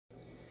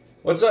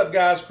What's up,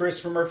 guys? Chris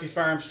from Murphy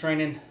Firearms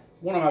Training.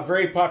 One of my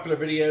very popular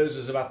videos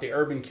is about the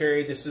Urban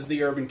Carry. This is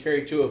the Urban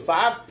Carry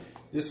 205.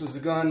 This is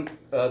the gun,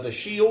 the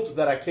shield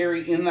that I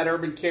carry in that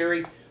Urban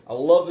Carry. I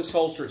love this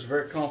holster. It's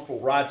very comfortable,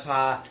 rides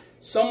high.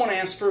 Someone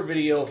asked for a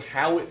video of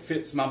how it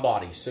fits my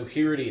body, so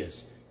here it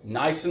is.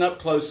 Nice and up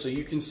close so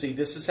you can see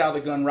this is how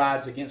the gun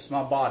rides against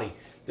my body.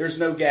 There's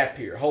no gap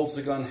here. It holds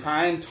the gun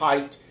high and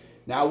tight.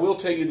 Now, I will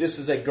tell you, this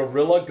is a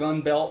Gorilla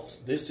gun belt.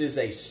 This is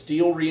a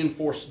steel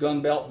reinforced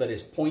gun belt that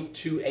is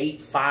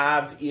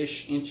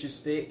 0.285-ish inches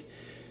thick.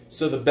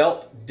 So the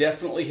belt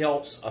definitely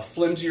helps. A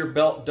flimsier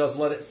belt does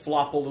let it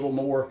flop a little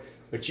more,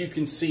 but you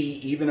can see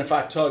even if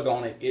I tug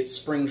on it, it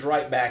springs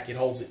right back. It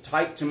holds it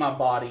tight to my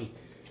body.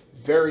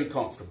 Very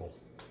comfortable.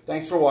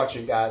 Thanks for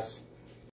watching, guys.